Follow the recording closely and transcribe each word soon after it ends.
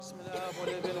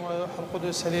والروح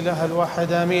القدس الإله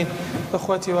الواحد آمين.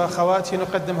 إخوتي وأخواتي،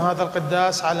 نقدم هذا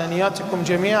القداس على نياتكم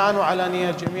جميعا وعلى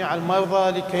نيات جميع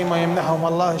المرضى لكيما يمنحهم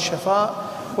الله الشفاء،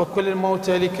 وكل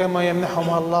الموتى لكيما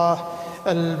يمنحهم الله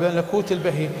الملكوت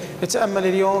البهي. نتأمل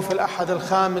اليوم في الأحد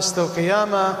الخامس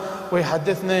للقيامة،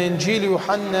 ويحدثنا إنجيل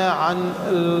يوحنا عن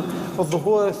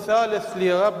الظهور الثالث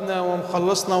لربنا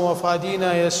ومخلصنا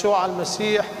وفادينا يسوع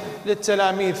المسيح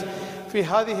للتلاميذ. في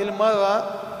هذه المرة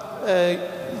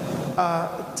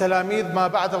التلاميذ ما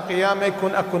بعد القيامة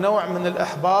يكون أكو نوع من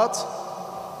الإحباط،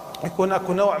 يكون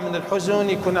أكو نوع من الحزن،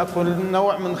 يكون أكو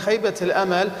نوع من خيبة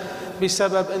الأمل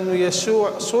بسبب أنه يسوع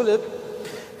صلب.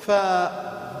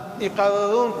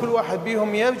 فيقررون كل واحد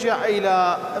بيهم يرجع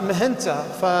إلى مهنته.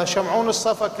 فشمعون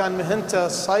الصفا كان مهنته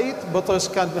الصيد، بطرس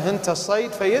كان مهنته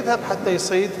الصيد، فيذهب حتى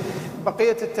يصيد.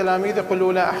 بقية التلاميذ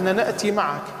يقولوا لا، احنا نأتي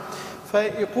معك.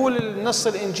 فيقول النص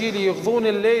الإنجيلي يقضون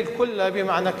الليل كله،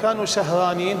 بمعنى كانوا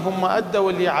سهرانين، هم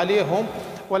أدوا اللي عليهم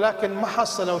ولكن ما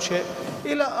حصلوا شيء،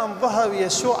 إلى أن ظهر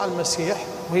يسوع المسيح.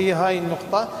 وهي هاي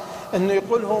النقطة، أنه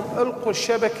يقولهم ألقوا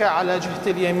الشبكة على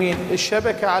جهة اليمين.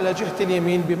 الشبكة على جهة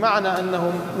اليمين بمعنى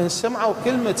أنهم من سمعوا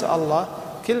كلمة الله،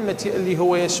 كلمة اللي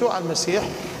هو يسوع المسيح،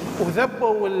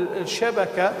 وذبوا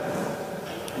الشبكة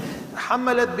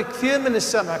حملت بكثير من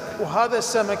السمك. وهذا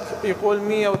السمك يقول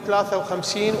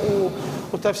 153،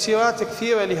 وتفسيرات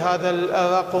كثيرة لهذا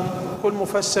الرقم، كل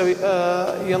مفسر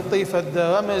ينطي فد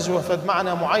رمز وفد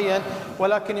معنى معين،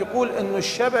 ولكن يقول أن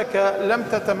الشبكة لم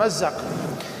تتمزق.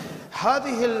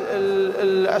 هذه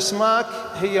الأسماك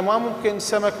هي ما ممكن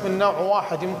سمك من نوع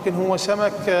واحد، يمكن هو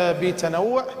سمك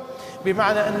بتنوع،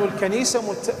 بمعنى أنه الكنيسة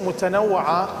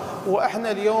متنوعة.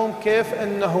 وإحنا اليوم كيف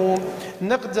أنه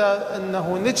نقدر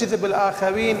أنه نجذب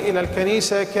الآخرين إلى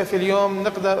الكنيسة، كيف اليوم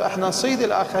نقدر إحنا نصيد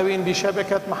الآخرين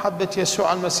بشبكة محبة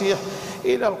يسوع المسيح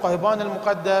إلى القربان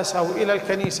المقدس أو إلى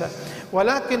الكنيسة.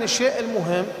 ولكن الشيء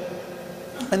المهم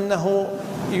أنه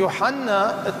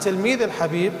يوحنا التلميذ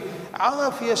الحبيب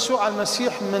عرف يسوع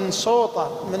المسيح من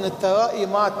صوته، من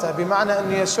الترائيمات، بمعنى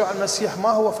أن يسوع المسيح ما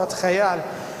هو فت خيال.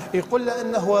 يقول له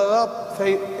إنه هو الرب.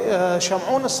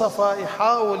 فشمعون الصفا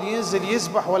يحاول ينزل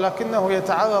يسبح، ولكنه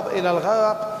يتعرض إلى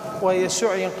الغرق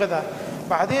ويسوع ينقذه.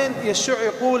 بعدين يسوع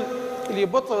يقول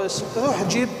لبطرس روح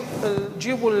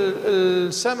جيبوا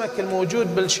السمك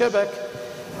الموجود بالشبك،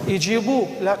 يجيبوه.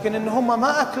 لكن إن هم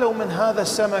ما أكلوا من هذا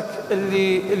السمك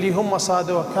اللي هم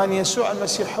صادوه، كان يسوع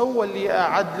المسيح هو اللي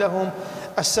أعد لهم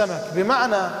السمك.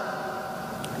 بمعنى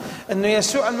أنه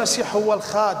يسوع المسيح هو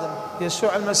الخادم،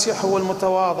 يسوع المسيح هو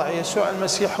المتواضع، يسوع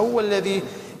المسيح هو الذي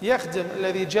يخدم،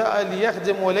 الذي جاء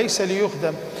ليخدم وليس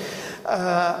ليخدم.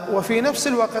 وفي نفس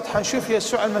الوقت حنشوف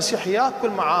يسوع المسيح يأكل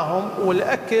معهم،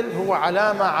 والأكل هو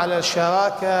علامة على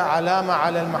الشراكة، علامة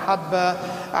على المحبة،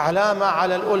 علامة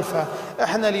على الألفة.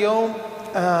 احنا اليوم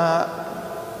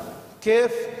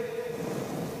كيف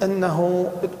أنه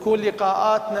تكون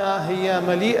لقاءاتنا هي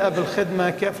مليئة بالخدمة،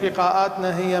 كيف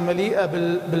لقاءاتنا هي مليئة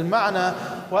بالمعنى،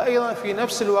 وأيضا في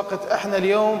نفس الوقت احنا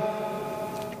اليوم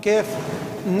كيف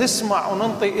نسمع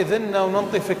وننطي إذننا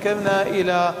وننطي فكرنا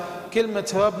إلى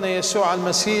كلمة ربنا يسوع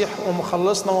المسيح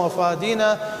ومخلصنا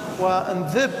وفادينا،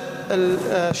 ونذب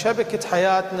شبكة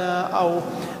حياتنا أو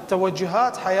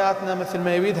توجهات حياتنا مثل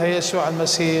ما يريدها يسوع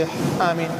المسيح. آمين.